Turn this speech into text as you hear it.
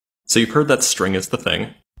So you've heard that string is the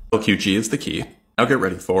thing, LQG is the key. Now get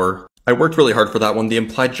ready for... I worked really hard for that one, the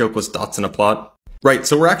implied joke was dots in a plot. Right,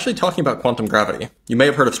 so we're actually talking about quantum gravity. You may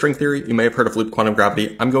have heard of string theory, you may have heard of loop quantum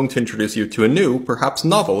gravity. I'm going to introduce you to a new, perhaps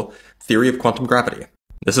novel, theory of quantum gravity.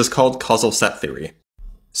 This is called causal set theory.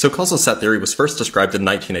 So causal set theory was first described in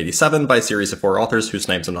 1987 by a series of 4 authors whose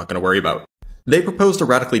names I'm not going to worry about. They proposed a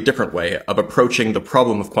radically different way of approaching the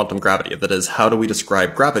problem of quantum gravity, that is, how do we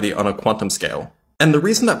describe gravity on a quantum scale? And the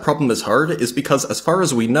reason that problem is hard is because, as far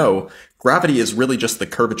as we know, gravity is really just the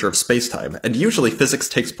curvature of spacetime, and usually physics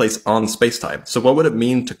takes place on spacetime, so what would it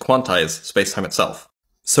mean to quantize spacetime itself?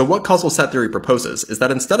 So what causal set theory proposes is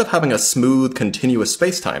that instead of having a smooth, continuous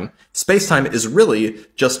spacetime, spacetime is really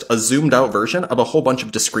just a zoomed out version of a whole bunch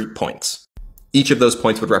of discrete points. Each of those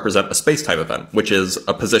points would represent a spacetime event, which is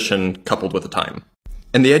a position coupled with a time.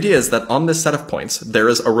 And the idea is that on this set of points, there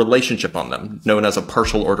is a relationship on them, known as a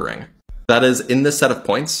partial ordering. That is, in this set of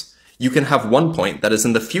points, you can have one point that is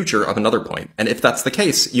in the future of another point, and if that's the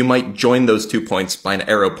case, you might join those 2 points by an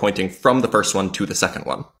arrow pointing from the first one to the second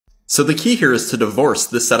one. So the key here is to divorce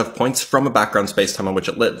this set of points from a background spacetime on which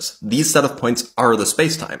it lives. These set of points are the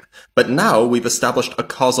spacetime, but now we've established a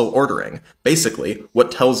causal ordering, basically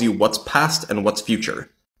what tells you what's past and what's future.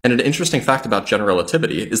 And an interesting fact about general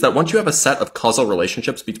relativity is that once you have a set of causal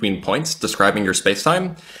relationships between points describing your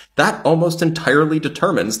spacetime, that almost entirely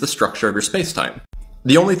determines the structure of your spacetime.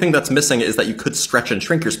 The only thing that's missing is that you could stretch and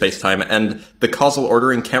shrink your spacetime, and the causal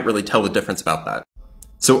ordering can't really tell the difference about that.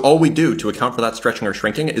 So all we do to account for that stretching or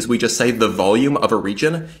shrinking is we just say the volume of a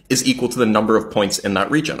region is equal to the number of points in that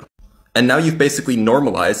region. And now you've basically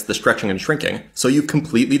normalized the stretching and shrinking, so you've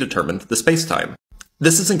completely determined the spacetime.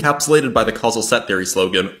 This is encapsulated by the causal set theory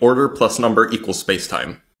slogan, order plus number equals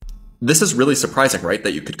spacetime. This is really surprising, right?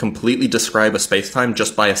 That you could completely describe a spacetime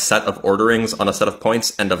just by a set of orderings on a set of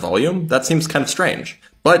points and a volume? That seems kind of strange,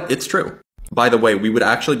 but it's true. By the way, we would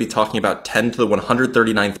actually be talking about 10 to the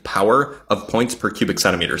 139th power of points per cubic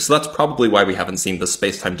centimeter, so that's probably why we haven't seen the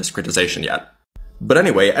spacetime discretization yet. But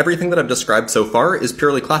anyway, everything that I've described so far is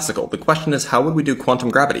purely classical. The question is, how would we do quantum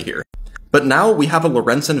gravity here? But now we have a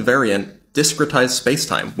Lorentz invariant discretized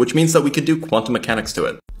spacetime, which means that we could do quantum mechanics to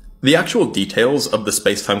it. The actual details of the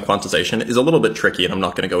spacetime quantization is a little bit tricky and I'm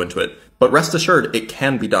not going to go into it, but rest assured it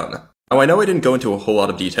can be done. Now I know I didn't go into a whole lot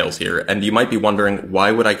of details here, and you might be wondering,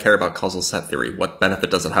 why would I care about causal set theory? What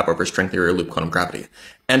benefit does it have over string theory or loop quantum gravity?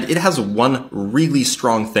 And it has one really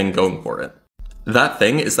strong thing going for it. That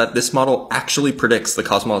thing is that this model actually predicts the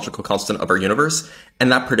cosmological constant of our universe, and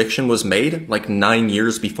that prediction was made like 9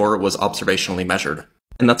 years before it was observationally measured.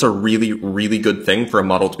 And that's a really, really good thing for a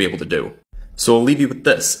model to be able to do. So I'll leave you with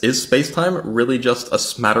this. Is spacetime really just a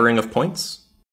smattering of points?